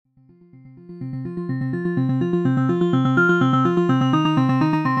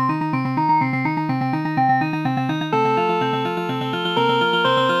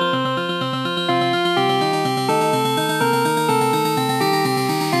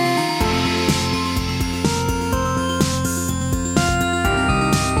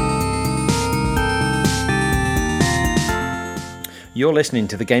You're listening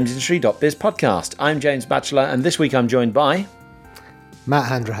to the GamesIndustry.biz podcast. I'm James Batchelor, and this week I'm joined by... Matt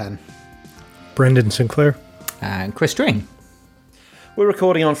Handrahan. Brendan Sinclair. And Chris String. We're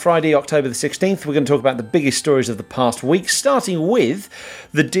recording on Friday, October the 16th. We're going to talk about the biggest stories of the past week, starting with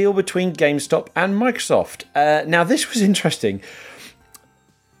the deal between GameStop and Microsoft. Now, this was interesting.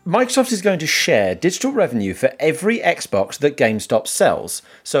 Microsoft is going to share digital revenue for every Xbox that GameStop sells.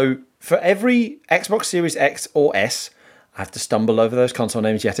 So, for every Xbox Series X or S, I have to stumble over those console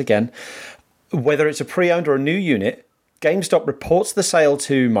names yet again, whether it's a pre-owned or a new unit, GameStop reports the sale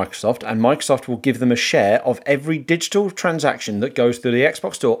to Microsoft, and Microsoft will give them a share of every digital transaction that goes through the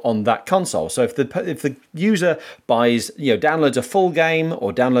Xbox store on that console. So if the user buys, downloads a full game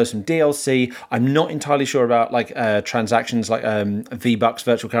or downloads some DLC, I'm not entirely sure about transactions like V-Bucks,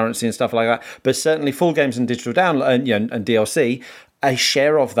 virtual currency, and stuff like that. But certainly full games and digital download and DLC, a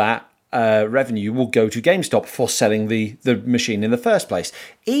share of that revenue will go to GameStop for selling the machine in the first place.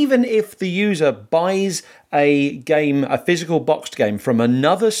 Even if the user buys a physical boxed game from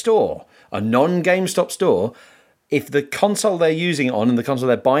another store, a non-GameStop store, if the console they're using it on and the console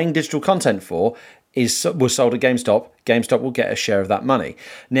they're buying digital content for was sold at GameStop, GameStop will get a share of that money.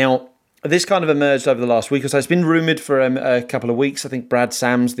 Now, this kind of emerged over the last week or so. It's been rumoured for a couple of weeks. I think Brad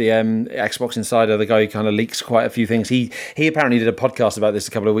Sams, the Xbox insider, the guy who kind of leaks quite a few things, he apparently did a podcast about this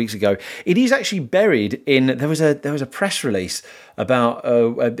a couple of weeks ago. It is actually buried in... There was a press release about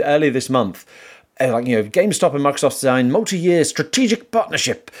earlier this month. GameStop and Microsoft signed multi-year strategic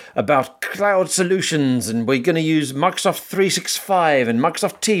partnership about cloud solutions, and we're going to use Microsoft 365 and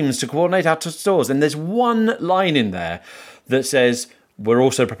Microsoft Teams to coordinate our stores. And there's one line in there that says... We're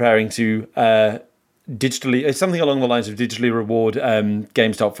also preparing to digitally, something along the lines of digitally reward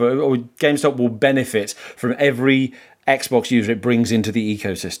GameStop, or GameStop will benefit from every Xbox user it brings into the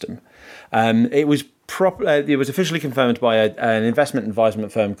ecosystem. It was officially confirmed by an investment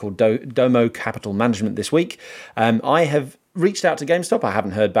advisement firm called Domo Capital Management this week. I have reached out to GameStop. I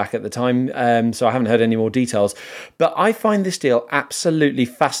haven't heard back at the time, so I haven't heard any more details. But I find this deal absolutely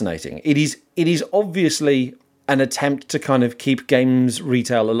fascinating. It is obviously an attempt to kind of keep games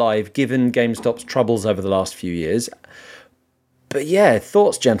retail alive, given GameStop's troubles over the last few years. But yeah,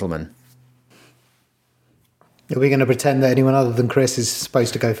 thoughts, gentlemen? Are we going to pretend that anyone other than Chris is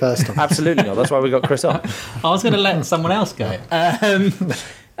supposed to go first on? Absolutely not. That's why we got Chris on. I was going to let someone else go.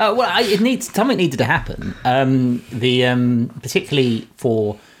 Something needed to happen. Particularly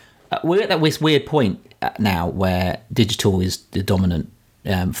for we're at this weird point now where digital is the dominant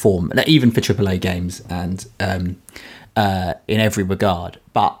form, even for AAA games, and in every regard.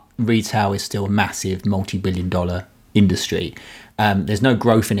 But retail is still a massive multi-billion-dollar industry. There's no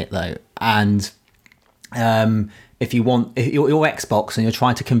growth in it though, and if you want your Xbox and you're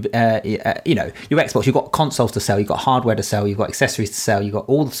trying to, your Xbox, you've got consoles to sell, you've got hardware to sell, you've got accessories to sell, you've got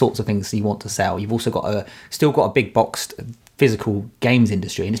all the sorts of things you want to sell. You've also got a big boxed physical games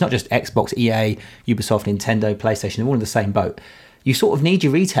industry, and it's not just Xbox, EA, Ubisoft, Nintendo, PlayStation. They're all in the same boat. You sort of need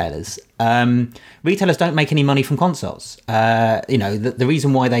your retailers. Retailers don't make any money from consoles. The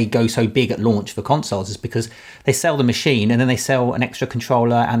reason why they go so big at launch for consoles is because they sell the machine and then they sell an extra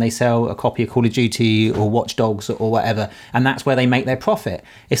controller and they sell a copy of Call of Duty or Watch Dogs or whatever, and that's where they make their profit.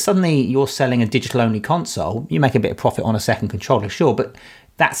 If suddenly you're selling a digital-only console, you make a bit of profit on a second controller, sure, but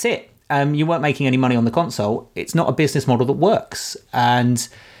that's it. You weren't making any money on the console. It's not a business model that works. And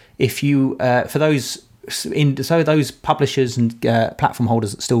if you, for those... So those publishers and platform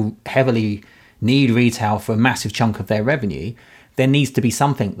holders that still heavily need retail for a massive chunk of their revenue, there needs to be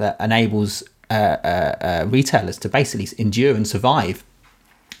something that enables retailers to basically endure and survive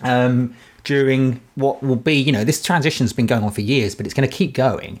during what will be, this transition's been going on for years, but it's going to keep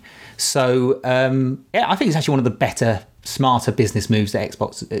going. So I think it's actually one of the better, smarter business moves that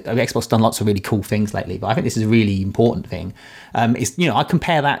Xbox done lots of really cool things lately, but I think this is a really important thing. I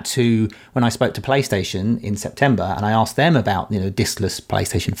compare that to when I spoke to PlayStation in September and I asked them about diskless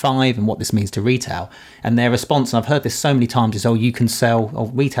PlayStation 5 and what this means to retail, and their response, and I've heard this so many times, is you can sell, or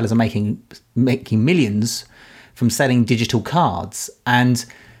retailers are making millions from selling digital cards and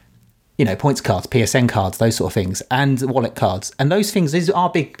points cards, PSN cards, those sort of things, and wallet cards. And those things, these are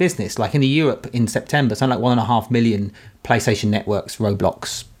big business. Like in Europe in September, something like 1.5 million PlayStation Networks,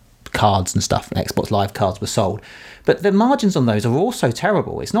 Roblox cards and stuff, and Xbox Live cards were sold. But the margins on those are also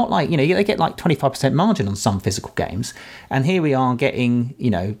terrible. It's not like, they get like 25% margin on some physical games. And here we are getting,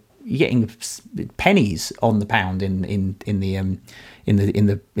 getting pennies on the pound in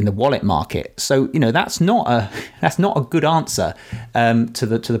the wallet market. So that's not a good answer to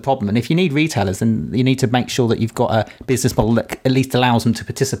the problem. And if you need retailers, then you need to make sure that you've got a business model that at least allows them to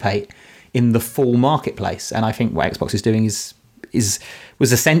participate in the full marketplace. And I think what Xbox is doing is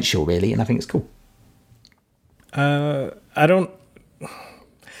was essential, really, and I think it's cool. I don't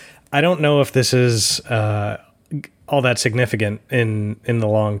know if this is all that significant in the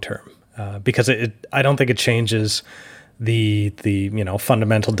long term, because I don't think it changes the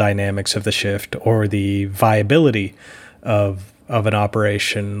fundamental dynamics of the shift or the viability of an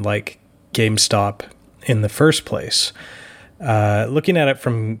operation like GameStop in the first place. Looking at it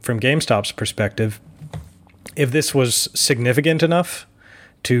from GameStop's perspective, if this was significant enough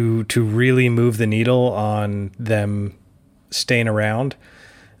to really move the needle on them staying around,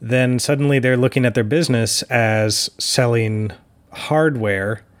 then suddenly they're looking at their business as selling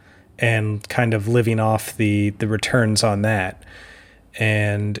hardware and kind of living off the returns on that.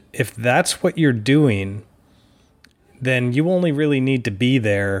 And if that's what you're doing, then you only really need to be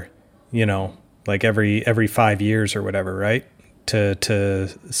there, like every 5 years or whatever, right? To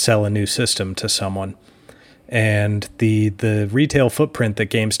sell a new system to someone. And the retail footprint that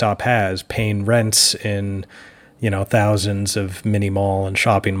GameStop has, paying rents in, thousands of mini mall and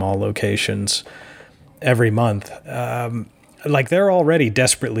shopping mall locations every month, like they're already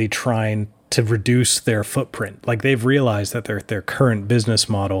desperately trying to reduce their footprint. Like they've realized that their current business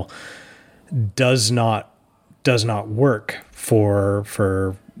model does not work for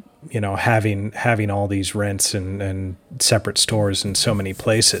having all these rents and separate stores in so many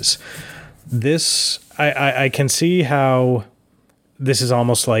places. This I can see how this is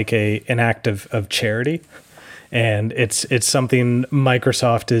almost like an act of charity, and it's something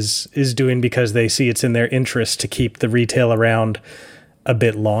Microsoft is doing because they see it's in their interest to keep the retail around a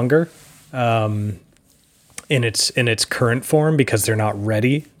bit longer in its current form, because they're not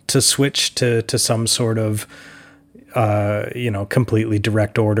ready to switch to some sort of completely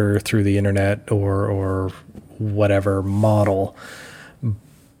direct order through the internet or whatever model.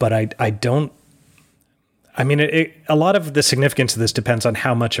 But a lot of the significance of this depends on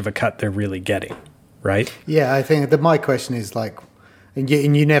how much of a cut they're really getting, right? Yeah, I think that my question is like, and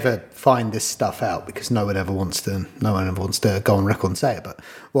you never find this stuff out because no one ever wants to go on record and say it. But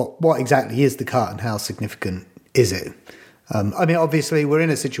what exactly is the cut and how significant is it? Obviously we're in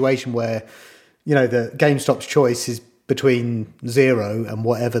a situation where, the GameStop's choice is between zero and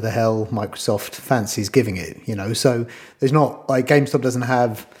whatever the hell Microsoft fancies giving it, so there's not like GameStop doesn't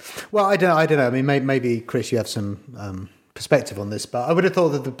have, well, I don't know. I mean, maybe Chris, you have some perspective on this, but I would have thought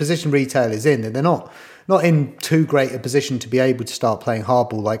that the position retail is in, that they're not in too great a position to be able to start playing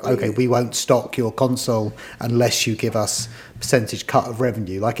hardball, like, okay, we won't stock your console unless you give us percentage cut of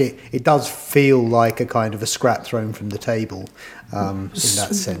revenue. Like it does feel like a kind of a scrap thrown from the table in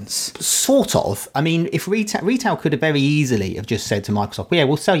that sense. Sort of. I mean, if retail could have very easily have just said to Microsoft, well, yeah,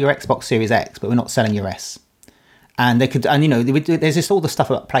 we'll sell your Xbox Series X, but we're not selling your S. And they could, there's just all the stuff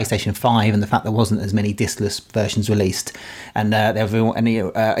about PlayStation 5 and the fact there wasn't as many diskless versions released, and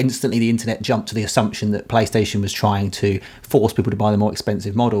instantly the internet jumped to the assumption that PlayStation was trying to force people to buy the more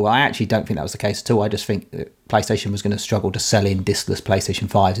expensive model. I actually don't think that was the case at all. I just think that PlayStation was going to struggle to sell in diskless PlayStation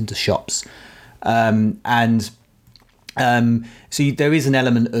 5s into shops, so there is an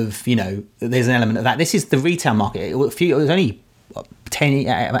element of that. This is the retail market. It was only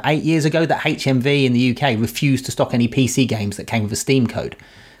 8 years ago that HMV in the UK refused to stock any PC games that came with a Steam code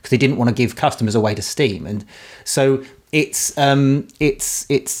because they didn't want to give customers away to Steam. And so it's important.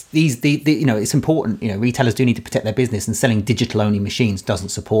 Retailers do need to protect their business, and selling digital only machines doesn't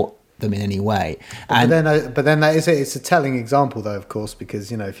support them in any way. But then that is it's a telling example, though, of course,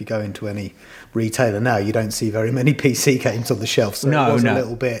 because if you go into any retailer now, you don't see very many PC games on the shelf. So it was a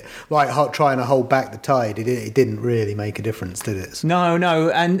little bit like trying to hold back the tide. It didn't really make a difference, did it?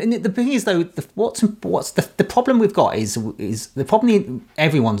 No. And the thing is, though, what's the problem we've got is the problem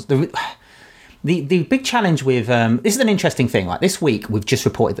everyone's the big challenge with this is an interesting thing. Like this week, we've just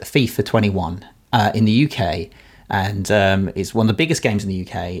reported that FIFA 21 in the UK. And it's one of the biggest games in the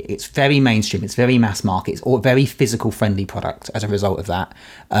UK. It's very mainstream. It's very mass market. It's a very physical friendly product. As a result of that,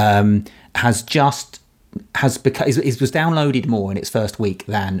 it was downloaded more in its first week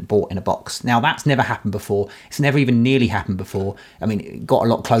than bought in a box. Now that's never happened before. It's never even nearly happened before. I mean, it got a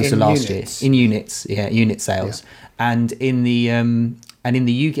lot closer last year in units. Yeah, unit sales, and in the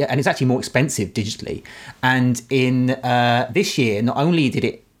UK, and it's actually more expensive digitally. And in this year, not only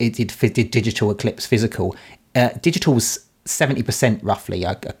did did digital eclipse physical. Digital was 70% roughly.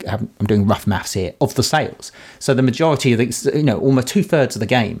 I'm doing rough maths here of the sales. So the majority of the, almost 2/3 of the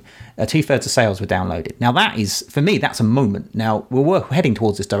game, 2/3 of sales were downloaded. Now that is, for me, that's a moment. Now we're heading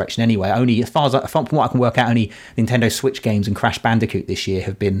towards this direction anyway. Only from what I can work out, only Nintendo Switch games and Crash Bandicoot this year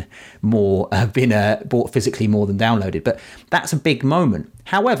have been bought physically more than downloaded. But that's a big moment.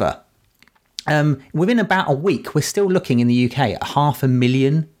 However, within about a week, we're still looking in the UK at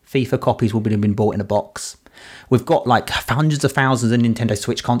 500,000 FIFA copies will have been bought in a box. We've got like hundreds of thousands of Nintendo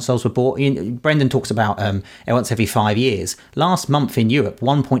Switch consoles were bought. Brendan talks about once every 5 years. Last month in Europe,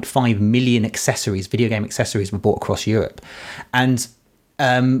 1.5 million accessories, video game accessories, were bought across Europe. And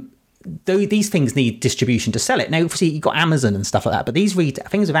though these things need distribution to sell it. Now, obviously, you've got Amazon and stuff like that, but these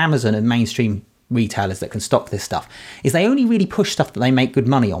things of Amazon and mainstream retailers that can stock this stuff is they only really push stuff that they make good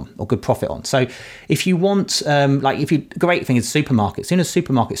money on or good profit on. So if you want great thing is supermarkets, as soon as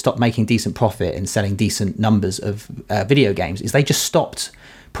supermarkets stopped making decent profit and selling decent numbers of video games, is they just stopped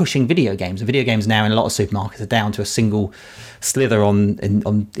pushing video games. And video games now in a lot of supermarkets are down to a single slither in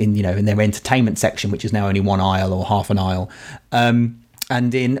their entertainment section, which is now only one aisle or half an aisle. And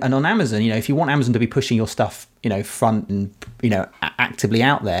on Amazon, if you want Amazon to be pushing your stuff, front and actively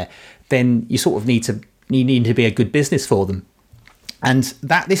out there, then you sort of need to be a good business for them, and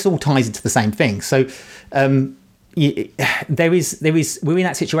this all ties into the same thing. So we're in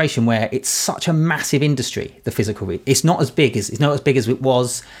that situation where it's such a massive industry. The physical, it's not as big as it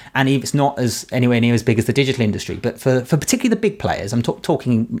was, and it's not anywhere near as big as the digital industry. But for particularly the big players, I'm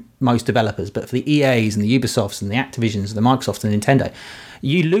talking most developers, but for the EAs and the Ubisofts and the Activisions and the Microsofts and Nintendo,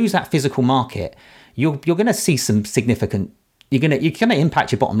 you lose that physical market. You're going to see some significant. You're going to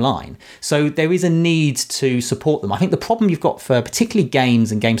impact your bottom line. So there is a need to support them. I think the problem you've got for particularly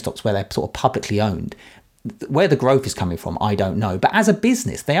games and GameStops where they're sort of publicly owned, where the growth is coming from, I don't know. But as a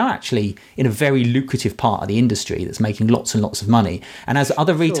business, they are actually in a very lucrative part of the industry that's making lots and lots of money. And as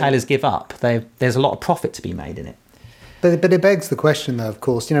other retailers give up, there's a lot of profit to be made in it. But it begs the question, though, of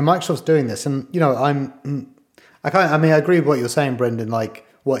course, Microsoft's doing this. And, I agree with what you're saying, Brendan, like,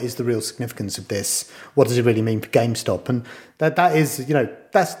 what is the real significance of this? What does it really mean for GameStop? And that is,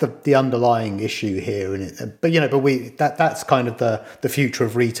 that's the underlying issue here. But that's kind of the future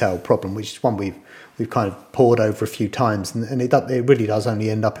of retail problem, which is one we've kind of poured over a few times, and it really does only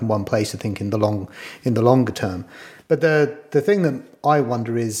end up in one place, I think, in the longer term. But the thing that I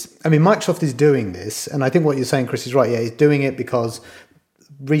wonder is, Microsoft is doing this, and I think what you're saying, Chris, is right. Yeah, it's doing it because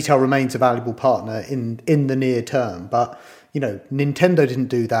retail remains a valuable partner in the near term, but Nintendo didn't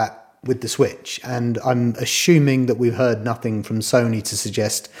do that with the Switch, and I'm assuming that we've heard nothing from Sony to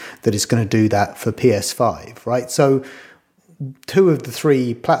suggest that it's going to do that for PS5, right? So 2 of the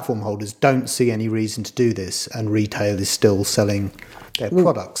 3 platform holders don't see any reason to do this, and retail is still selling their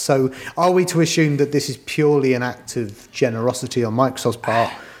products. So are we to assume that this is purely an act of generosity on Microsoft's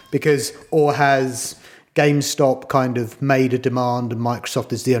part, or has GameStop kind of made a demand and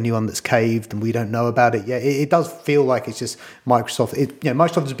Microsoft is the only one that's caved and we don't know about it yet? It does feel like it's just Microsoft.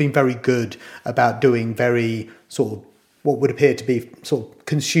 Microsoft has been very good about doing very sort of what would appear to be sort of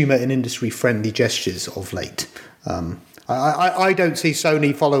consumer and industry friendly gestures of late. I don't see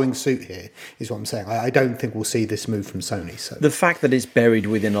Sony following suit here, is what I'm saying. I don't think we'll see this move from Sony. So the fact that it's buried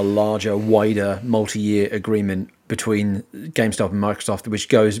within a larger, wider, multi-year agreement between GameStop and Microsoft, which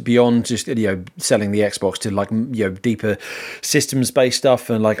goes beyond just selling the Xbox to deeper systems-based stuff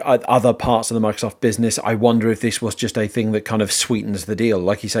and like other parts of the Microsoft business. I wonder if this was just a thing that kind of sweetens the deal.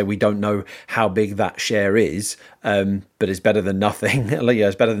 Like you say, we don't know how big that share is, but it's better than nothing.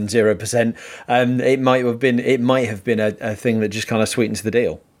 It's better than 0%. It might have been a thing that just kind of sweetens the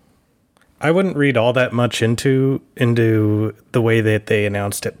deal. I wouldn't read all that much into the way that they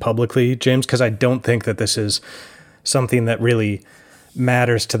announced it publicly, James, because I don't think that this is something that really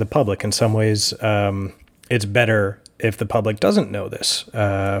matters to the public. In some ways, it's better if the public doesn't know this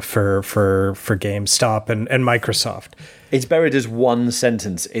for GameStop and Microsoft. It's buried as one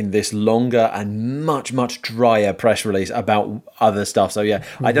sentence in this longer and much, much drier press release about other stuff. So yeah,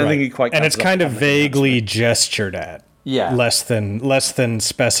 I don't think it quite. And it's kind of vaguely gestured at. Yeah, less than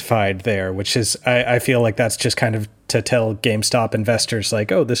specified there, which is I feel like that's just kind of to tell GameStop investors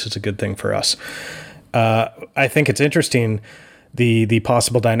like, oh, this is a good thing for us. I think it's interesting the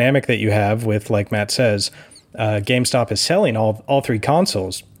possible dynamic that you have with, like Matt says, GameStop is selling all 3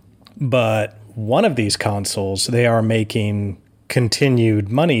 consoles, but one of these consoles they are making continued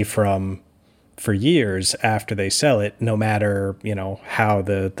money from for years after they sell it, no matter how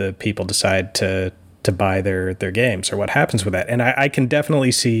the people decide to buy their games or what happens with that. And I can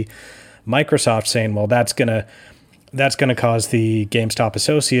definitely see Microsoft saying, well, that's gonna cause the GameStop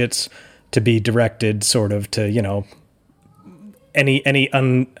associates to be directed sort of to, any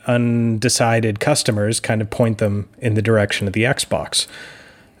undecided customers, kind of point them in the direction of the Xbox.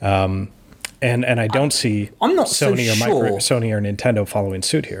 And I don't see I'm not Sony so or sure. Sony or Nintendo following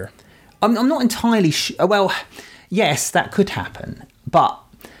suit here. I'm not entirely sure. Well, yes, that could happen, but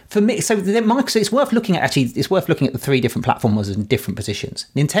For me, so Microsoft, it's worth looking at. Actually, it's worth looking at the three different platformers in different positions.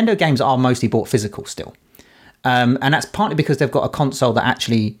 Nintendo games are mostly bought physical still. And that's partly because they've got a console that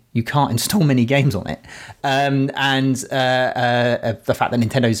actually you can't install many games on it. And the fact that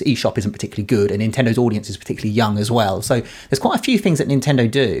Nintendo's eShop isn't particularly good and Nintendo's audience is particularly young as well. So there's quite a few things that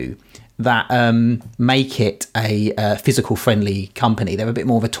Nintendo do that make it a physical friendly company. They're a bit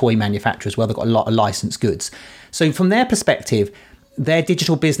more of a toy manufacturer as well. They've got a lot of licensed goods. So from their perspective, their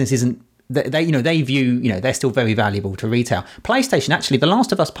digital business isn't, they view, they're still very valuable to retail. PlayStation, actually, The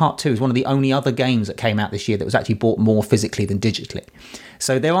Last of Us Part 2 is one of the only other games that came out this year that was actually bought more physically than digitally.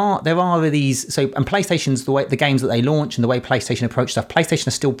 So there are these, and PlayStation's the games that they launch and the way PlayStation approach stuff, PlayStation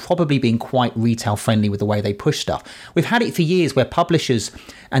are still probably being quite retail friendly with the way they push stuff. We've had it for years where publishers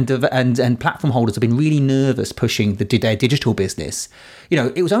and platform holders have been really nervous pushing their digital business.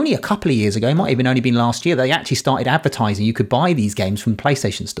 It was only a couple of years ago, it might have even only been last year, they actually started advertising you could buy these games from the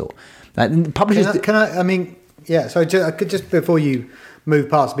PlayStation Store. Publishers. So just before you move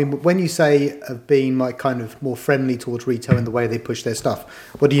past, when you say of being like kind of more friendly towards retail in the way they push their stuff,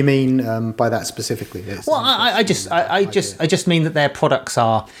 what do you mean by that specifically? I just mean that their products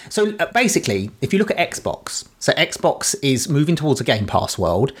are basically, if you look at Xbox, so Xbox is moving towards a Game Pass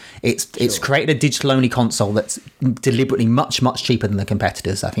world. It's created a digital only console that's deliberately much cheaper than the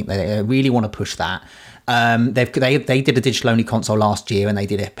competitors. I think they really want to push that. They did a digital only console last year and they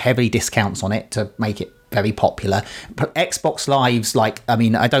did heavy discounts on it to make it very popular. But Xbox Live's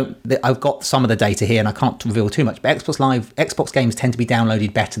I've got some of the data here and I can't reveal too much, but Xbox games tend to be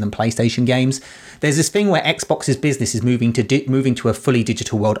downloaded better than PlayStation games. There's this thing where Xbox's business is moving to a fully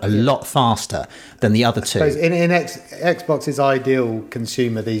digital world a lot faster than the other two. Xbox's ideal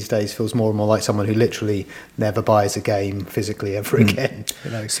consumer these days feels more and more like someone who literally never buys a game physically ever again.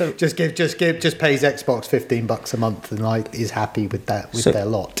 So just pays Xbox $15 a month and is happy with that their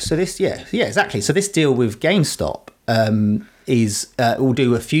lot. So this, exactly. So this deal with GameStop will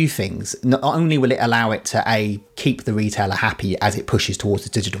do a few things. Not only will it allow it to keep the retailer happy as it pushes towards the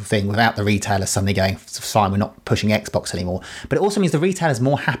digital thing without the retailer suddenly going, fine, we're not pushing Xbox anymore, but it also means the retailer's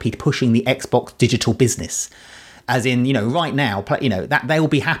more happy pushing the Xbox digital business. As in, right now, that they'll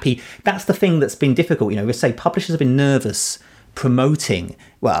be happy. That's the thing that's been difficult. We say publishers have been nervous promoting,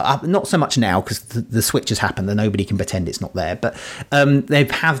 not so much now because the switch has happened and nobody can pretend it's not there, but they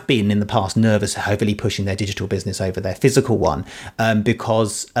have been in the past nervous, heavily pushing their digital business over their physical one and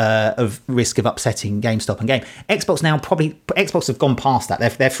of risk of upsetting GameStop and Game. Xbox have gone past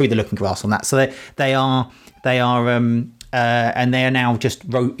that. They're through the looking glass on that, so they are and they are now just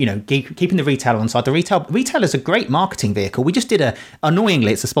keeping the retailer on side. The retailer is a great marketing vehicle. We just did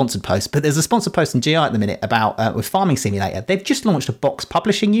annoyingly, it's a sponsored post, but there's a sponsored post in GI at the minute about with Farming Simulator. They've just launched a box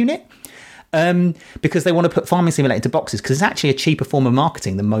publishing unit because they want to put Farming Simulator into boxes because it's actually a cheaper form of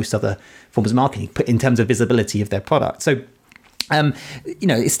marketing than most other forms of marketing in terms of visibility of their product. So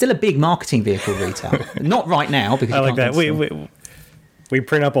it's still a big marketing vehicle, retail. Not right now because I like that. We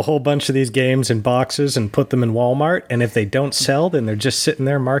print up a whole bunch of these games in boxes and put them in Walmart, and if they don't sell, then they're just sitting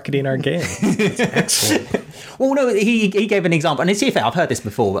there marketing our game. That's excellent. Well, no, he gave an example, and it's fair, I've heard this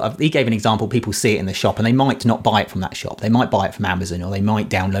before. He gave an example. People see it in the shop, and they might not buy it from that shop. They might buy it from Amazon, or they might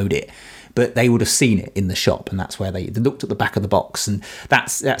download it. But they would have seen it in the shop, and that's where they looked at the back of the box, and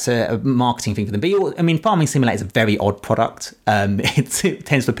that's a marketing thing for them. But Farming Simulator is a very odd product. It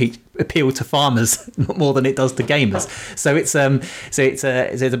tends to appeal to farmers more than it does to gamers. So it's a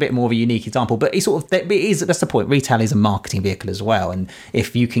bit more of a unique example. But that's the point. Retail is a marketing vehicle as well, and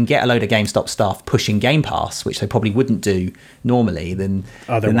if you can get a load of GameStop staff pushing Game Pass, which they probably wouldn't do normally, then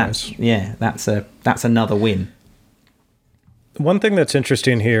that's another win. One thing that's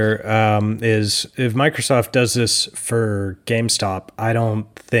interesting here is if Microsoft does this for GameStop, I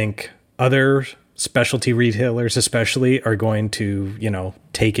don't think other specialty retailers especially are going to,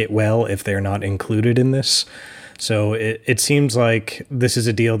 take it well if they're not included in this. So it seems like this is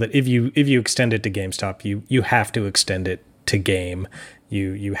a deal that if you extend it to GameStop, you have to extend it to Game.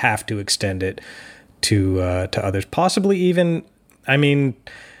 You have to extend it to others. Possibly even,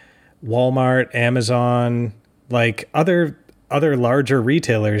 Walmart, Amazon, like other larger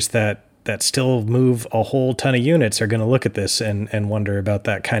retailers that still move a whole ton of units are going to look at this and wonder about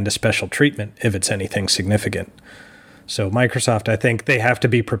that kind of special treatment if it's anything significant. So Microsoft, I think they have to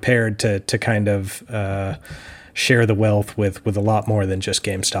be prepared to kind of share the wealth with a lot more than just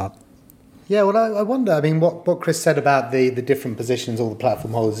GameStop. Yeah, well, I wonder, what Chris said about the different positions all the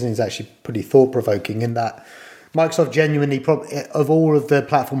platform holders is actually pretty thought-provoking in that Microsoft genuinely, of all of the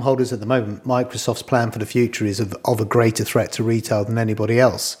platform holders at the moment, Microsoft's plan for the future is of a greater threat to retail than anybody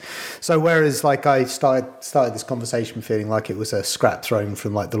else. So whereas like I started this conversation feeling like it was a scrap thrown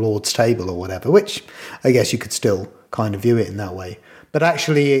from like the Lord's table or whatever, which I guess you could still kind of view it in that way. But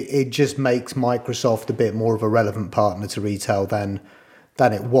actually it just makes Microsoft a bit more of a relevant partner to retail than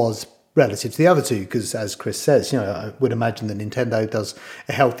it was relative to the other two, because as Chris says, I would imagine that Nintendo does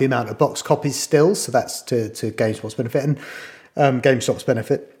a healthy amount of box copies still, so that's to GameStop's benefit and GameStop's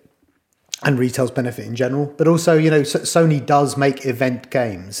benefit and retail's benefit in general. But also, Sony does make event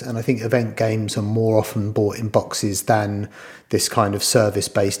games, and I think event games are more often bought in boxes than this kind of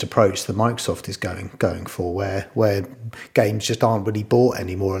service-based approach that Microsoft is going for, where games just aren't really bought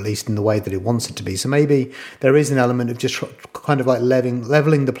anymore, at least in the way that it wants it to be. So maybe there is an element of just kind of like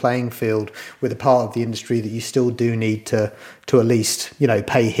leveling the playing field with a part of the industry that you still do need to at least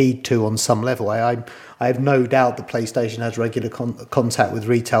pay heed to on some level. I have no doubt that PlayStation has regular contact with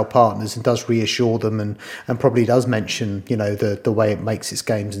retail partners and does reassure them and probably does mention the way it makes its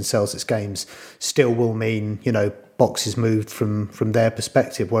games and sells its games still will mean boxes moved from their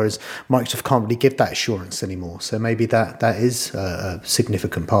perspective, whereas Microsoft can't really give that assurance anymore. So maybe that is a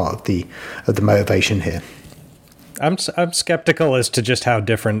significant part of the motivation here. I'm skeptical as to just how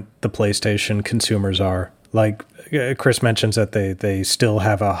different the PlayStation consumers are. Like Chris mentions that they still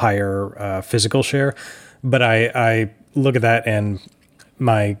have a higher physical share, but I look at that and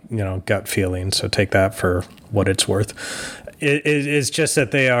my gut feeling, so take that for what it's worth, is just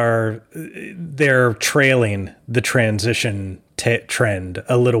that they're trailing the transition trend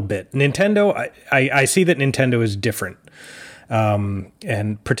a little bit. Nintendo, I see that Nintendo is different.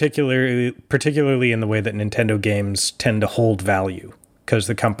 And particularly in the way that Nintendo games tend to hold value, because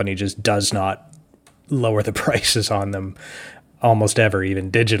the company just does not lower the prices on them almost ever, even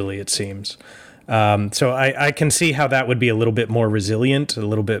digitally, it seems. So I can see how that would be a little bit more resilient, a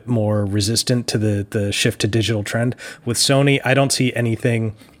little bit more resistant to the shift to digital trend. With Sony, I don't see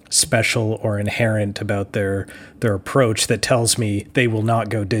anything special or inherent about their approach that tells me they will not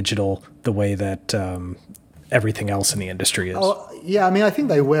go digital the way that everything else in the industry is. Oh, yeah, I mean, I think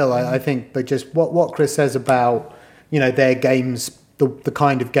they will. I think, but just what Chris says about their games, the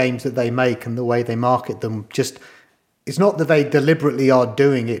kind of games that they make and the way they market them, just it's not that they deliberately are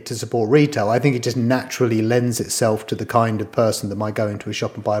doing it to support retail. I think it just naturally lends itself to the kind of person that might go into a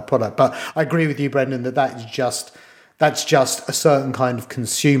shop and buy a product. But I agree with you, Brendan, that's just a certain kind of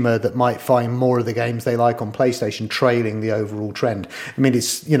consumer that might find more of the games they like on PlayStation trailing the overall trend. I mean,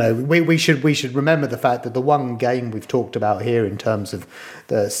 it's we should remember the fact that the one game we've talked about here in terms of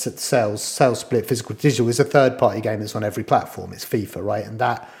the sales split physical to digital is a third party game that's on every platform. It's FIFA, right? And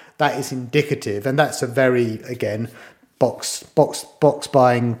that is indicative, and that's a very again box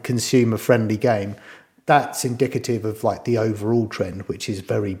buying consumer friendly game. That's indicative of like the overall trend, which is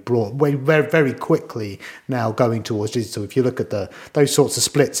very broad, very, very quickly now going towards digital. If you look at those sorts of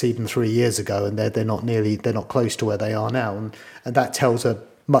splits even 3 years ago, and they're not close to where they are now, and that tells a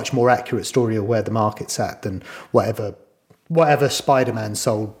much more accurate story of where the market's at than whatever Spider-Man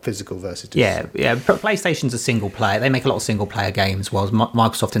sold physical versus digital. Yeah. PlayStation's a single player. They make a lot of single player games, whilst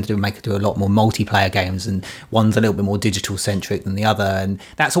Microsoft tend to do a lot more multiplayer games, and one's a little bit more digital centric than the other, and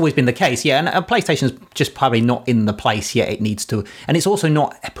that's always been the case. Yeah, and PlayStation's just probably not in the place yet it needs to, and it's also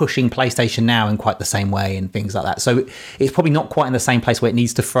not pushing PlayStation Now in quite the same way and things like that. So it's probably not quite in the same place where it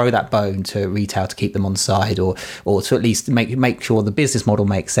needs to throw that bone to retail to keep them on side, or to at least make sure the business model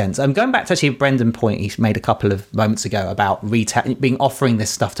makes sense. Going back to actually Brendan's point he made a couple of moments ago about retail offering this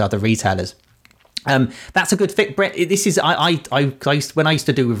stuff to other retailers. That's a good fit, Brett. This is when I used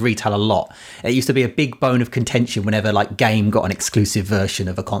to do with retail a lot. It used to be a big bone of contention whenever like game got an exclusive version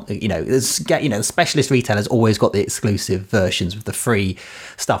of the specialist retailers always got the exclusive versions of the free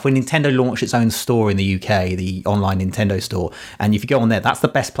stuff. When Nintendo launched its own store in the UK, the online Nintendo store, and if you go on there, that's the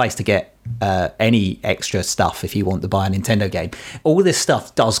best place to get any extra stuff if you want to buy a Nintendo game. All this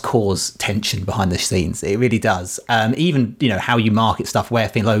stuff does cause tension behind the scenes. It really does. Even how you market stuff,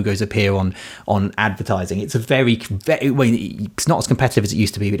 where logos appear on advertising. It's a very it's not as competitive as it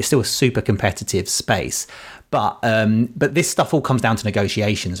used to be, but it's still a super competitive space. But this stuff all comes down to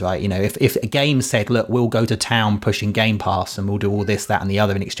negotiations, right? If a game said, look, we'll go to town pushing Game Pass and we'll do all this, that and the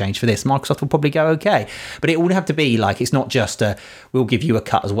other in exchange for this, Microsoft will probably go, okay. But it would have to be like, it's not just we'll give you a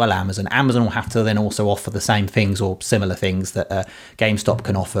cut as well, Amazon. Amazon will have to then also offer the same things or similar things that GameStop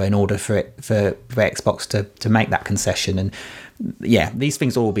can offer in order for Xbox to make that concession. And yeah, these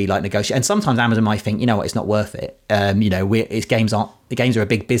things will all be like negotiated. And sometimes Amazon might think, you know what, it's not worth it. The games are a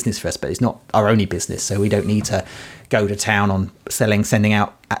big business for us, but it's not our only business, so we don't need to go to town on sending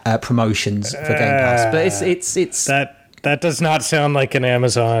out promotions for Game Pass. But it's that does not sound like an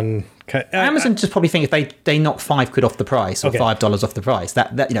Amazon. Amazon just probably think if they knock £5 off the price or $5 off the price,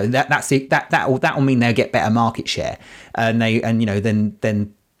 that will mean they'll get better market share, and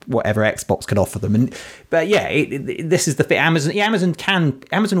then whatever Xbox can offer them. But yeah, this is the thing.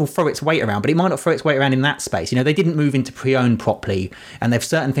 Amazon will throw its weight around, but it might not throw its weight around in that space. They didn't move into pre-owned properly, and there's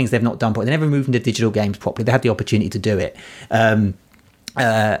certain things they've not done properly. They never moved into digital games properly. They had the opportunity to do it. So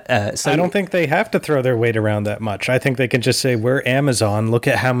I don't think they have to throw their weight around that much. I think they can just say, we're Amazon, look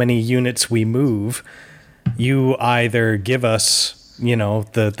at how many units we move. You either give us,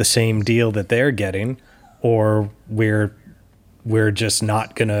 the same deal that they're getting, or we're just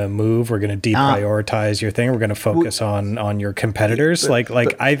not going to move. We're going to deprioritize your thing. We're going to focus on your competitors.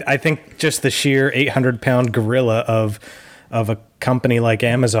 I think just the sheer 800-pound gorilla of a company like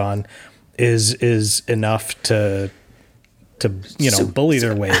Amazon is enough to bully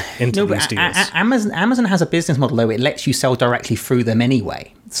their way into these deals. Amazon has a business model though; it lets you sell directly through them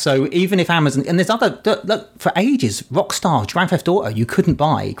anyway. So even if Amazon, and there's look, for ages, Rockstar, Grand Theft Auto, you couldn't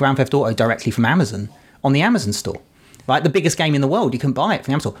buy Grand Theft Auto directly from Amazon on the Amazon store. Right, the biggest game in the world, you can buy it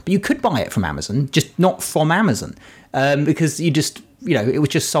from Amazon, but you could buy it from Amazon, just not from Amazon, because it was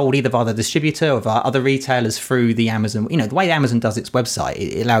just sold either via the distributor or via other retailers through the Amazon. The way Amazon does its website,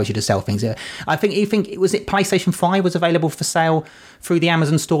 it allows you to sell things. I think PlayStation 5 was available for sale through the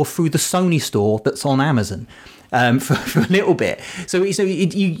Amazon store, through the Sony store that's on Amazon. For a little bit, so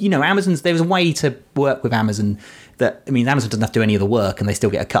Amazon's, there's a way to work with Amazon Amazon doesn't have to do any of the work and they still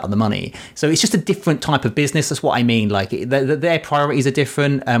get a cut of the money. So it's just a different type of business. That's what I mean. Like their priorities are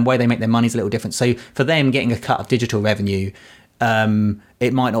different, and where they make their money is a little different. So for them, getting a cut of digital revenue,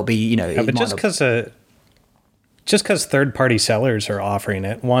 it might not be, but just because third-party sellers are offering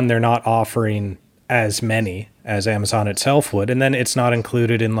it, one, they're not offering as many as Amazon itself would, and then it's not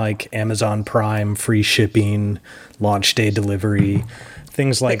included in like Amazon Prime, free shipping, launch day delivery,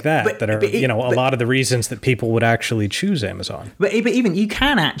 things like that are a lot of the reasons that people would actually choose Amazon. But even you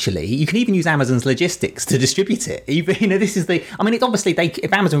can even use Amazon's logistics to distribute it. It's obviously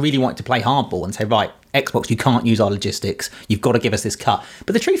if Amazon really wanted to play hardball and say, right, Xbox, you can't use our logistics, you've got to give us this cut.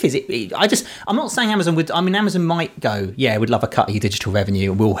 But the truth is, I'm not saying Amazon would. Amazon might go, yeah, we'd love a cut of your digital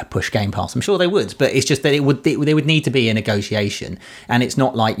revenue and we'll push Game Pass. I'm sure they would, but it's just that there would need to be a negotiation, and it's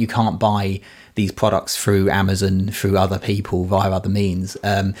not like you can't buy these products through Amazon, through other people, via other means,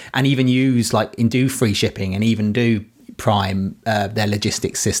 and even use do free shipping and even do Prime, their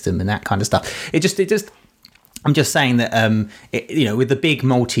logistics system and that kind of stuff. I'm just saying that with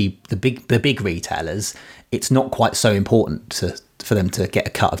the big retailers, it's not quite so important for them to get a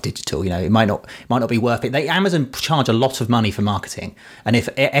cut of digital. It might not be worth it. Amazon charge a lot of money for marketing, and if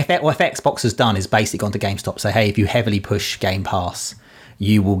Xbox has done is basically gone to GameStop, say, hey, if you heavily push Game Pass,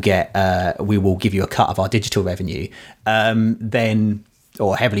 you will get we will give you a cut of our digital revenue. Then,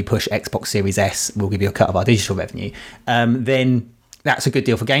 or heavily push Xbox Series S, we'll give you a cut of our digital revenue. Then that's a good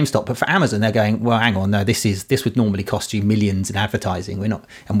deal for GameStop. But for Amazon, they're going, well, hang on, no, this would normally cost you millions in advertising. We're not,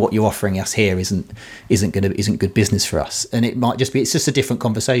 and what you're offering us here isn't good business for us. And it might just be, it's just a different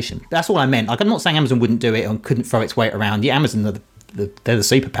conversation. That's all I meant. I'm not saying Amazon wouldn't do it and couldn't throw its weight around. Yeah, Amazon they're the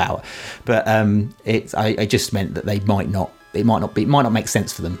superpower, but I just meant that they might not. It might not make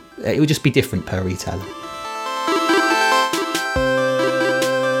sense for them. It would just be different per retailer.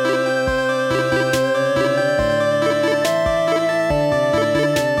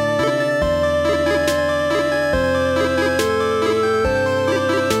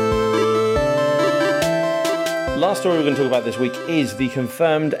 Last story we're going to talk about this week is the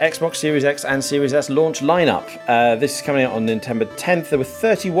confirmed Xbox Series X and Series S launch lineup. This is coming out on September 10th. There were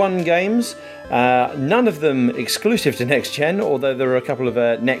 31 games, none of them exclusive to next gen, although there are a couple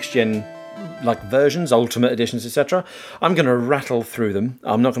of next gen versions, ultimate editions, etc. I'm going to rattle through them.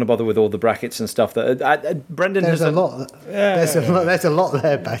 I'm not going to bother with all the brackets and stuff that Brendan there's has a lot. There's a lot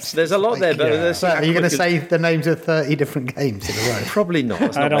there, basically. There's a lot there, but are you going to say the names of 30 different games in a row? Probably not.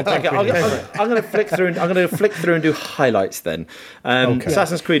 I'm going to flick through. I'm going to flick through and do highlights then.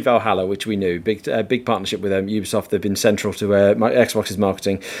 Assassin's Creed Valhalla, which we knew, big partnership with Ubisoft. They've been central to Xbox's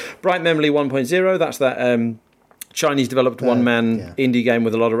marketing. Bright Memory 1.0. That's that. Chinese developed one-man indie game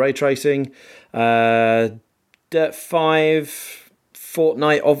with a lot of ray tracing. Dirt 5,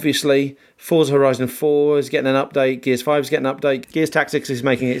 Fortnite, obviously. Forza Horizon 4 is getting an update. Gears 5 is getting an update. Gears Tactics is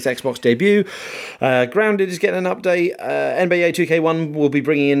making its Xbox debut. Grounded is getting an update. NBA 2K1 will be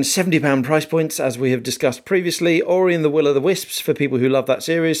bringing in £70 price points, as we have discussed previously. Ori and the Will of the Wisps for people who love that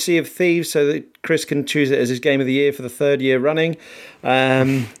series. Sea of Thieves, so that Chris can choose it as his game of the year for the third year running.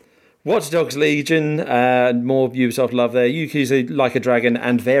 Watch Dogs Legion, more Ubisoft love there. Yakuza Like a Dragon,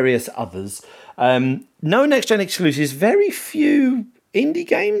 and various others. No next-gen exclusives, very few indie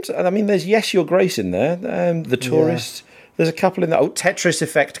games. I mean, there's Yes Your Grace in there, The Tourist. Yeah. There's a couple in there. Oh, Tetris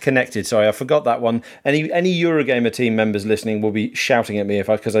Effect Connected. Sorry, I forgot that one. Any Eurogamer team members listening will be shouting at me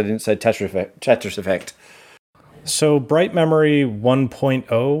because I didn't say Tetris Effect. So Bright Memory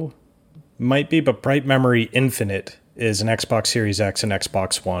 1.0 might be, but Bright Memory Infinite is an Xbox Series X and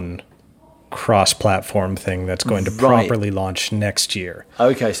Xbox One cross-platform thing that's going to properly launch next year.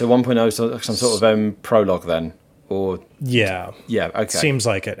 Okay, so 1.0 is some sort of prologue then? Or yeah, okay. Seems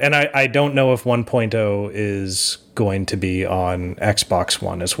like it. And I don't know if 1.0 is going to be on Xbox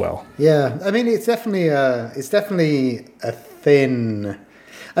One as well. Yeah, I mean it's definitely a thin.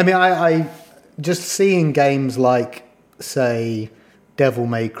 I mean, I just seeing games like, say, Devil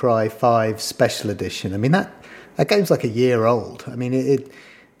May Cry 5 Special Edition. I mean that game's like a year old. I mean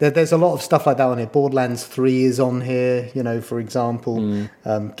there's a lot of stuff like that on here. Borderlands 3 is on here, for example.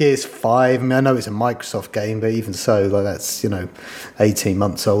 Gears 5, I mean, I know it's a Microsoft game, but even so, like that's, 18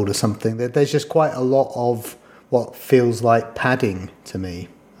 months old or something. There's just quite a lot of what feels like padding to me.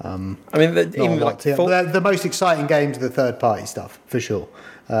 I mean, the most exciting games are the third-party stuff, for sure.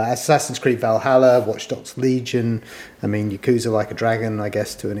 Assassin's Creed Valhalla, Watch Dogs Legion. I mean, Yakuza Like a Dragon, I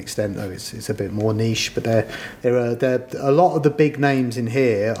guess, to an extent, though it's a bit more niche. But there are a lot of the big names in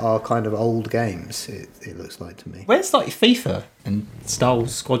here are kind of old games. It looks like to me. Where's like FIFA and Star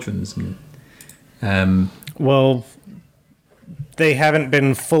Wars Squadrons and? Well, they haven't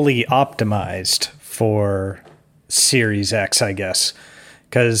been fully optimized for Series X, I guess,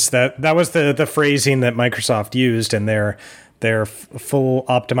 because that was the phrasing that Microsoft used in their full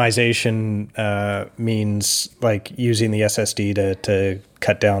optimization means like using the SSD to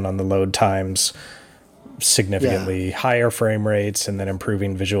cut down on the load times significantly, higher frame rates, and then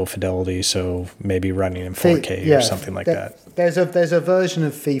improving visual fidelity. So maybe running in 4K or something like that. There's a version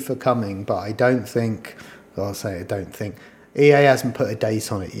of FIFA coming, but I don't think EA hasn't put a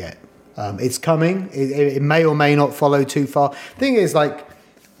date on it yet. It's coming. It may or may not follow too far. Thing is, like,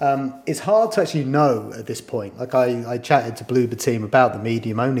 it's hard to actually know at this point. Like I chatted to Bloober team about the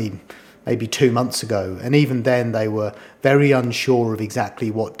medium only maybe 2 months ago, and even then they were very unsure of exactly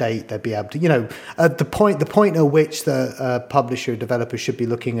what date they'd be able to. At the point at which the publisher developer should be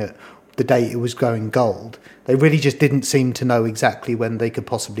looking at the date it was going gold, they really just didn't seem to know exactly when they could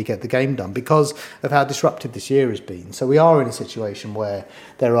possibly get the game done because of how disruptive this year has been. So we are in a situation where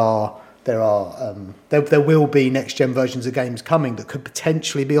there will be next gen versions of games coming that could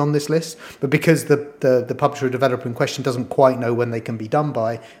potentially be on this list, but because the publisher or developer in question doesn't quite know when they can be done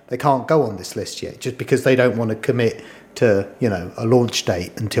by, they can't go on this list yet, just because they don't want to commit to a launch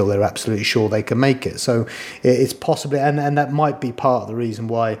date until they're absolutely sure they can make it. So it's possibly, and that might be part of the reason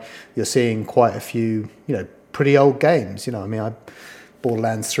why you're seeing quite a few pretty old games.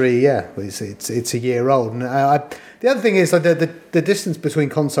 Borderlands 3, it's a year old. And the other thing is, like, the distance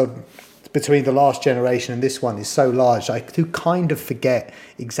between the last generation and this one is so large. I do kind of forget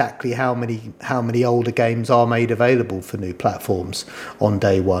exactly how many older games are made available for new platforms on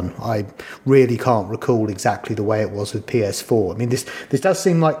day one. I really can't recall exactly the way it was with PS4. I mean, this does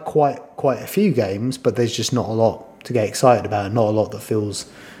seem like quite a few games, but there's just not a lot to get excited about, and not a lot that feels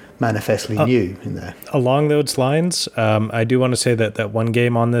manifestly new in there. Along those lines, I do want to say that one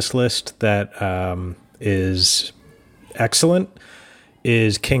game on this list that is excellent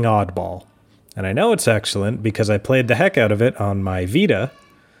is King Oddball. And I know it's excellent because I played the heck out of it on my Vita,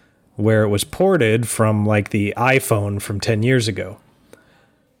 where it was ported from like the iPhone from 10 years ago.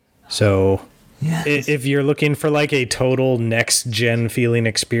 So if you're looking for like a total next gen feeling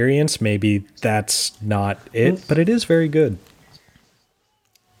experience, maybe that's not it, but it is very good.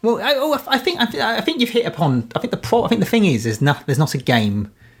 Well, I think you've hit upon. I think the thing is, there's not a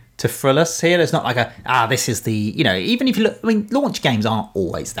game to thrill us here. There's not like this is the, even if you look, I mean, launch games aren't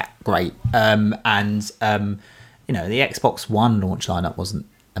always that great. The Xbox One launch lineup wasn't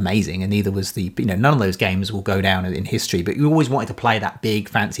amazing, and neither was none of those games will go down in history, but you always wanted to play that big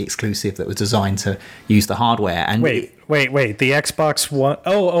fancy exclusive that was designed to use the hardware. And wait, the Xbox One,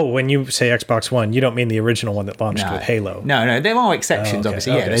 when you say Xbox One, you don't mean the original one that launched with Halo? No, there are exceptions,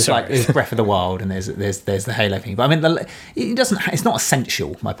 obviously. There's Breath of the Wild, and there's the Halo thing, but I mean, it's not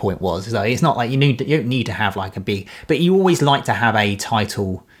essential. My point was, it's not like you don't need to have like a big, but you always like to have a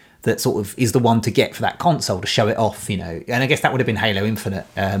title that sort of is the one to get for that console to show it off, you know. And I guess that would have been Halo Infinite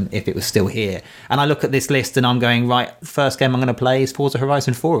if it was still here. And I look at this list and I'm going, right, first game I'm going to play is Forza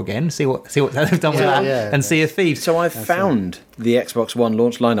Horizon 4 again, see what they've done with that, and Sea of Thieves. So I've found the Xbox One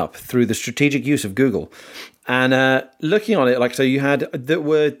launch lineup through the strategic use of Google. And looking on it, like, so you had that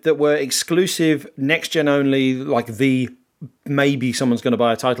were exclusive, next gen only, like maybe someone's going to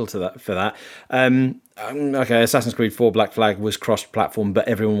buy a title for that. Okay, Assassin's Creed 4 Black Flag was cross-platform, but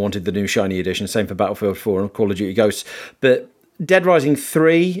everyone wanted the new shiny edition. Same for Battlefield 4 and Call of Duty Ghosts. But Dead Rising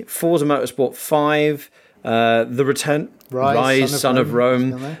 3, Forza Motorsport 5, The Return, Rise, Son of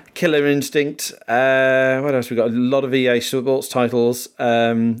Rome, Killer Instinct. What else we got? A lot of EA Sports titles.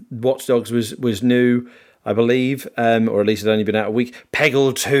 Watch Dogs was new, I believe, or at least it had only been out a week.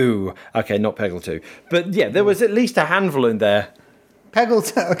 Peggle 2. Okay, not Peggle 2. But yeah, there was at least a handful in there. Peggle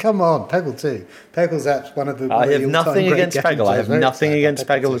 2, come on, Peggle 2. Peggle's that's one of the. I have nothing against Peggle. I have nothing against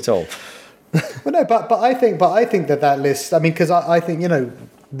Peggle at all. Well, no, but I think that list. I mean, because I think, you know,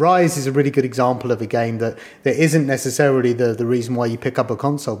 Rise is a really good example of a game that isn't necessarily the reason why you pick up a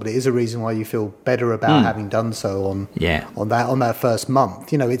console, but it is a reason why you feel better about having done so on that first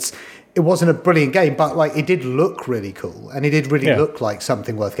month. You know, it wasn't a brilliant game, but like it did look really cool, and it did really look like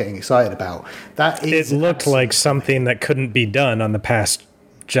something worth getting excited about. It looked like something that couldn't be done on the past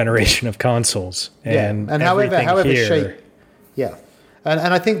generation of consoles, and however shape,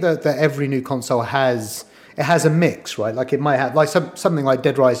 and I think that every new console has a mix, right? Like it might have like something like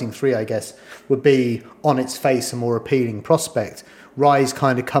Dead Rising 3, I guess, would be on its face a more appealing prospect. Rise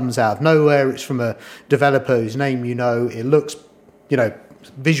kind of comes out of nowhere. It's from a developer whose name you know. It looks, you know,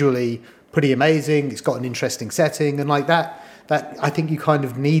 visually pretty amazing. It's got an interesting setting, and like that I think you kind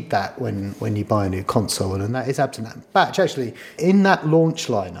of need that when you buy a new console, and that is absolutely. Batch, actually, in that launch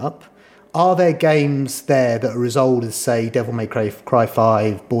lineup, are there games there that are as old as, say, Devil May Cry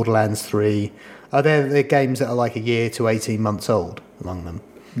 5, Borderlands 3? Are there games that are like a year to 18 months old among them?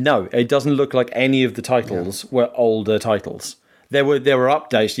 No, it doesn't look like any of the titles were older titles. There were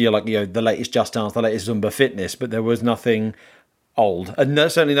updates, the latest Just Dance, the latest Zumba Fitness, but there was nothing old, and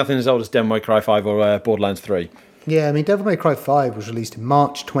certainly nothing as old as Devil May Cry 5 or Borderlands 3. Yeah, I mean, Devil May Cry 5 was released in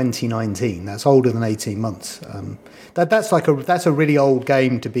March 2019. That's older than 18 months. That's a really old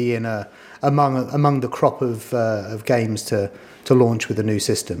game to be in among the crop of games to launch with a new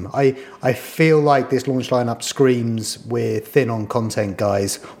system. I feel like this launch lineup screams, we're thin on content,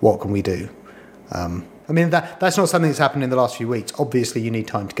 guys. What can we do? I mean, that's not something that's happened in the last few weeks. Obviously, you need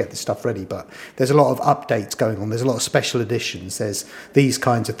time to get this stuff ready, but there's a lot of updates going on. There's a lot of special editions. There's these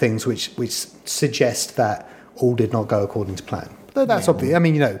kinds of things which suggest that all did not go according to plan. But that's obvious. I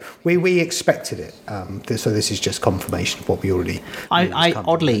mean, you know, we expected it. So this is just confirmation of what we already. I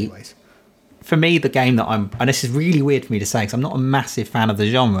oddly, for me, the game that and this is really weird for me to say because I'm not a massive fan of the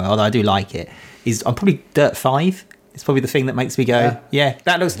genre, although I do like it. I'm probably Dirt 5. It's probably the thing that makes me go,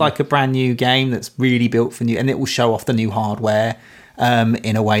 that looks like a brand new game that's really built for new, and it will show off the new hardware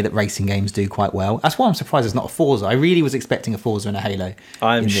in a way that racing games do quite well. That's why I'm surprised it's not a Forza. I really was expecting a Forza and a Halo.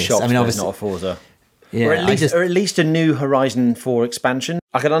 I'm shocked it's not a Forza. Yeah, or at least a new Horizon 4 expansion.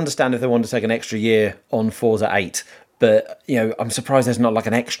 I can understand if they want to take an extra year on Forza 8, but you know, I'm surprised there's not like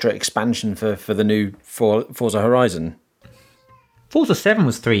an extra expansion for the new Forza Horizon. Forza 7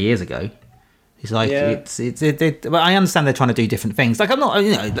 was 3 years ago. It's like but I understand they're trying to do different things. Like I'm not,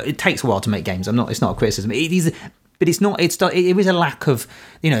 you know, it takes a while to make games. It's not a criticism. It is, but it's not. It is a lack of,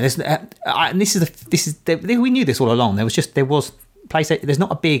 you know. There's and we knew this all along. There was PlayStation. There's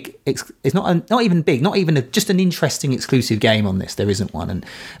not a big. It's not even big. Not even just an interesting exclusive game on this. There isn't one.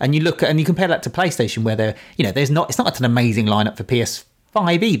 And you look at, and you compare that to PlayStation, where it's not an amazing lineup for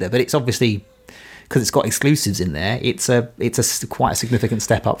PS5 either. But it's obviously, because it's got exclusives in there, it's quite a significant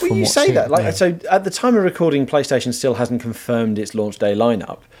step up. Well, you say that, so at the time of recording, PlayStation still hasn't confirmed its launch day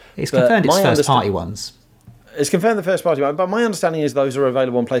lineup. It's confirmed its first party ones. It's confirmed the first party one, but my understanding is those are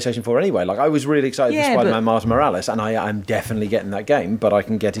available on PlayStation 4 anyway. Like, I was really excited for Spider-Man Miles Morales, and I'm definitely getting that game, but I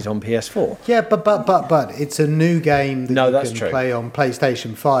can get it on PS4. Yeah, but it's a new game that you can play on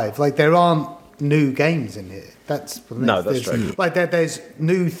PlayStation 5. Like, there aren't new games in it. That's true. Like, there's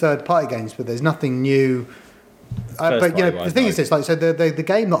new third-party games, but there's nothing new. But you know, the thing is this: like, so the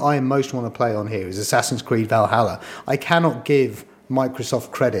game that I most want to play on here is Assassin's Creed Valhalla. I cannot give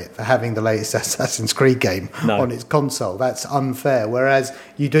Microsoft credit for having the latest Assassin's Creed game on its console. That's unfair. Whereas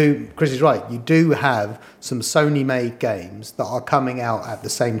you do, Chris is right, you do have some Sony-made games that are coming out at the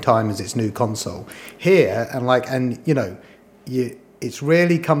same time as its new console. Here, it's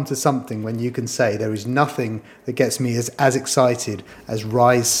rarely come to something when you can say there is nothing that gets me as excited as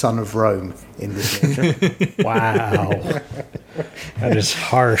Rise, Son of Rome in this game. Wow. That is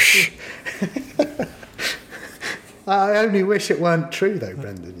harsh. I only wish it weren't true, though,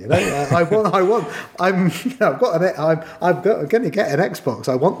 Brendan. You know, I'm going to get an Xbox.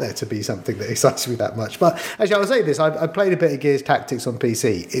 I want there to be something that excites me that much. But actually, I'll say this: I played a bit of Gears Tactics on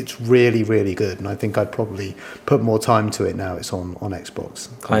PC. It's really, really good, and I think I'd probably put more time to it now. It's on Xbox.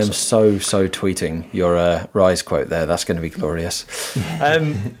 I am so tweeting your Rise quote there. That's going to be glorious.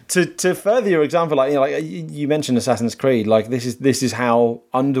 To further your example, like you mentioned Assassin's Creed. Like this is how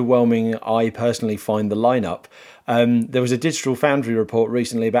underwhelming I personally find the lineup. There was a Digital Foundry report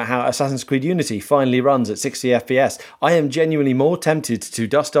recently about how Assassin's Creed Unity finally runs at 60 FPS. I am genuinely more tempted to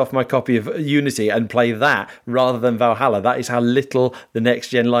dust off my copy of Unity and play that rather than Valhalla. That is how little the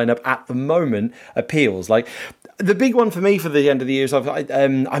next-gen lineup at the moment appeals. Like, the big one for me for the end of the year is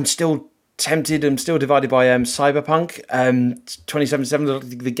I'm still tempted. I'm still divided by Cyberpunk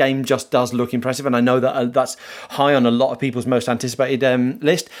 2077. The game just does look impressive, and I know that that's high on a lot of people's most anticipated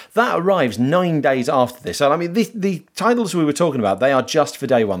list. That arrives 9 days after this. So I mean, the titles we were talking about, they are just for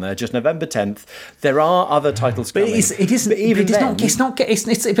day one. They're just November 10th. There are other titles coming. It's the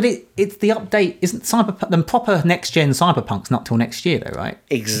update isn't Cyberpunk. The proper next gen Cyberpunk's not till next year, though, right?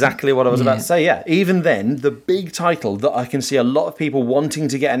 Exactly what I was about to say. Yeah, even then, the big title that I can see a lot of people wanting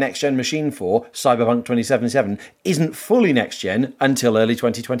to get a next gen machine for, Cyberpunk 2077, isn't fully next gen until early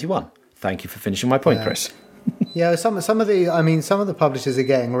 2021. Thank you for finishing my point, Chris. Yeah, some of the publishers are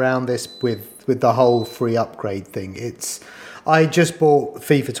getting around this with the whole free upgrade thing. I just bought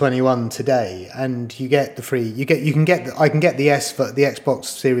FIFA 21 today, and I can get the Xbox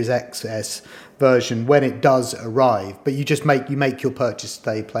Series XS version when it does arrive, but you make your purchase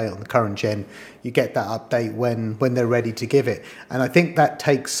today, play it on the current gen, you get that update when they're ready to give it. And I think that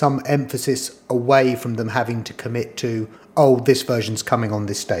takes some emphasis away from them having to commit to, oh, this version's coming on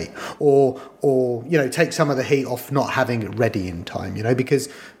this date, or take some of the heat off not having it ready in time,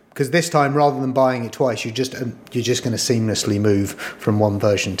 because this time, rather than buying it twice, you're just going to seamlessly move from one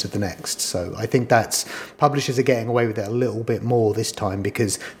version to the next. So I think publishers are getting away with it a little bit more this time,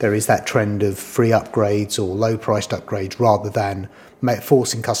 because there is that trend of free upgrades or low-priced upgrades rather than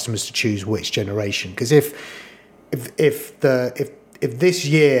forcing customers to choose which generation. Because if this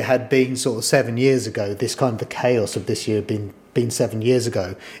year had been sort of 7 years ago, this kind of the chaos of this year been 7 years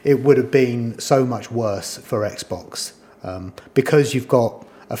ago, it would have been so much worse for Xbox, because you've got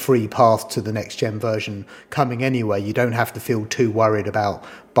a free path to the next gen version coming anyway. You don't have to feel too worried about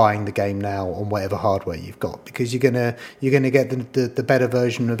buying the game now on whatever hardware you've got, because you're gonna get the better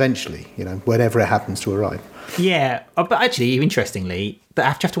version eventually, whenever it happens to arrive. Yeah, but actually, interestingly, I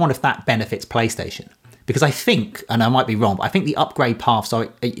have to wonder if that benefits PlayStation, because I think, and I might be wrong, but I think the upgrade path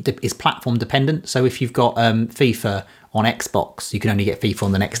is platform dependent. So if you've got FIFA on Xbox, you can only get FIFA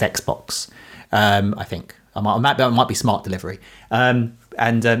on the next Xbox. I think it might be smart delivery.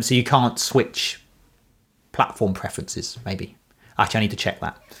 So you can't switch platform preferences, maybe. Actually, I need to check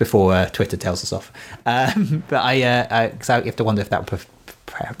that before Twitter tells us off. But so you have to wonder if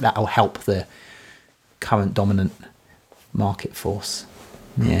that'll help the current dominant market force.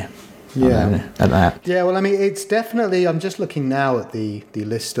 Yeah. Yeah. Yeah, well, I mean, it's definitely, I'm just looking now at the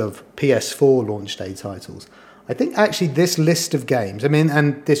list of PS4 launch day titles. I think actually this list of games,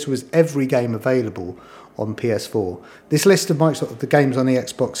 and this was every game available on PS4. This list of Microsoft, the games on the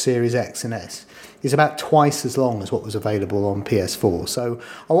Xbox Series X and S, is about twice as long as what was available on PS4. So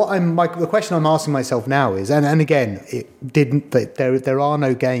the question I'm asking myself now is, and again, there are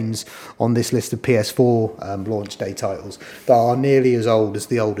no games on this list of PS4 launch day titles that are nearly as old as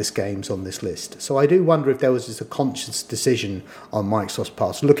the oldest games on this list. So I do wonder if there was just a conscious decision on Microsoft's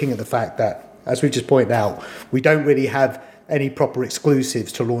part, looking at the fact that, as we just pointed out, we don't really have any proper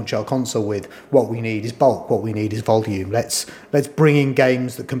exclusives to launch our console with. What we need is bulk. What we need is volume. Let's bring in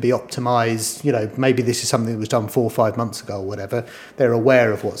games that can be optimized. Maybe this is something that was done 4 or 5 months ago or whatever. They're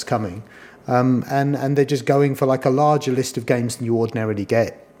aware of what's coming, and they're just going for like a larger list of games than you ordinarily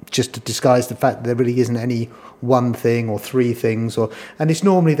get, just to disguise the fact that there really isn't any one thing or three things. There's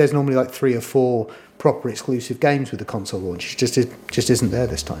normally like 3 or 4 proper exclusive games with the console launch. It just isn't there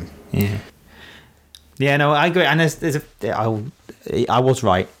this time. Yeah. Yeah, no, I agree. And I was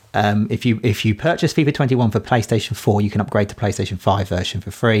right. If you purchase FIFA 21 for PlayStation 4, you can upgrade to PlayStation 5 version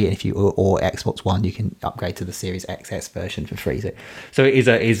for free, and or Xbox One, you can upgrade to the Series XS version for free. So it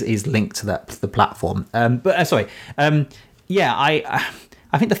is linked to the platform. I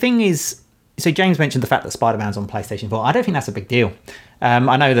think the thing is So James mentioned the fact that Spider-Man's on PlayStation 4. I don't think that's a big deal.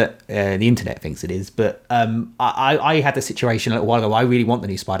 I know that the internet thinks it is, but I had the situation a little while ago. I really want the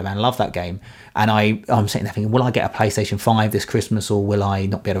new Spider-Man. I love that game. And I'm sitting there thinking, will I get a PlayStation 5 this Christmas, or will I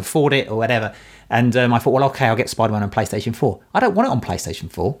not be able to afford it, or whatever? And I thought, well, okay, I'll get Spider-Man on PlayStation 4. I don't want it on PlayStation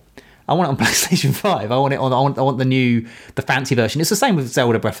 4. I want it on PlayStation 5. I want the fancy version. It's the same with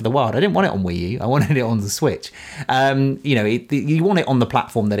Zelda Breath of the Wild. I didn't want it on Wii U. I wanted it on the Switch. You want it on the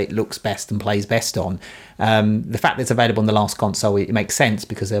platform that it looks best and plays best on. The fact that it's available on the last console, it makes sense,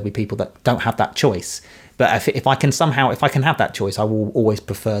 because there'll be people that don't have that choice. But if I can have that choice, I will always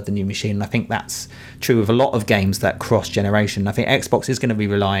prefer the new machine. And I think that's true of a lot of games that cross generation. I think Xbox is going to be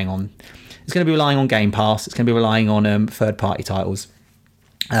relying on Game Pass. It's going to be relying on third party titles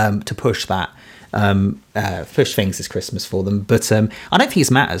to push that, push things this Christmas for them. But I don't think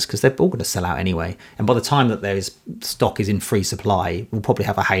it matters, because they're all going to sell out anyway. And by the time that stock is in free supply, we'll probably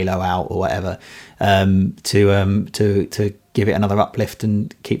have a Halo out or whatever to give it another uplift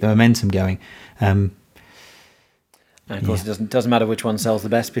and keep the momentum going. And of course, it doesn't matter which one sells the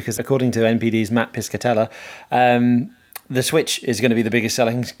best, because according to NPD's Matt Piscatella, the Switch is going to be the biggest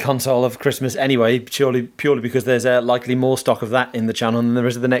selling console of Christmas anyway, purely because there's likely more stock of that in the channel than there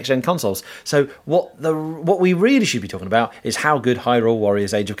is of the next-gen consoles. So what we really should be talking about is how good Hyrule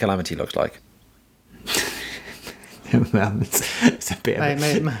Warriors Age of Calamity looks like. It's a bit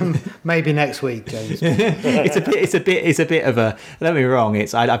of maybe next week, James. it's a bit of a, don't get me wrong,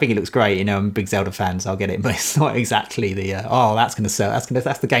 I think it looks great. I'm a big Zelda fan, so I'll get it, but it's not exactly the that's going to sell.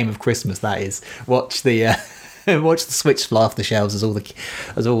 That's the game of Christmas. That is, watch the Switch fly off the shelves as all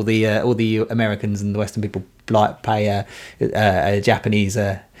the Americans and the Western people pay a Japanese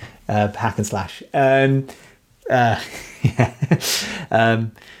hack and slash.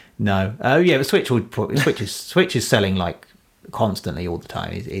 No. But Switch is selling like constantly all the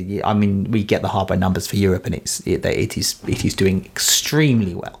time. I mean, we get the hardware numbers for Europe, and it is doing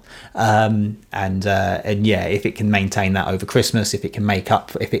extremely well. And if it can maintain that over Christmas, if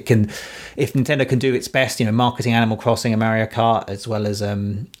Nintendo can do its best, marketing Animal Crossing and Mario Kart, as well as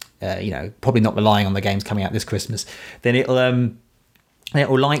probably not relying on the games coming out this Christmas, then it'll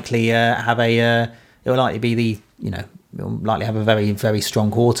likely have a very, very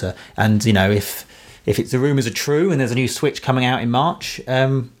strong quarter. And if the rumours are true and there's a new Switch coming out in March, it's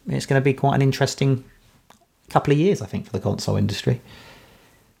going to be quite an interesting couple of years, I think, for the console industry.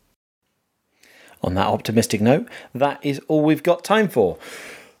 On that optimistic note, that is all we've got time for.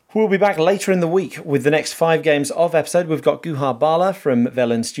 We'll be back later in the week with the next 5 games of episode. We've got Guhar Bala from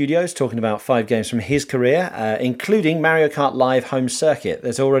Velen Studios talking about 5 games from his career, including Mario Kart Live Home Circuit.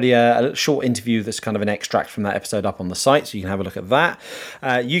 There's already a short interview that's kind of an extract from that episode up on the site, so you can have a look at that.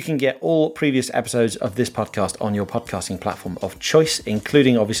 You can get all previous episodes of this podcast on your podcasting platform of choice,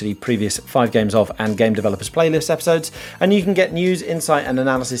 including obviously previous 5 games of and Game Developers Playlist episodes. And you can get news, insight and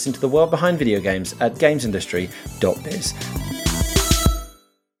analysis into the world behind video games at gamesindustry.biz.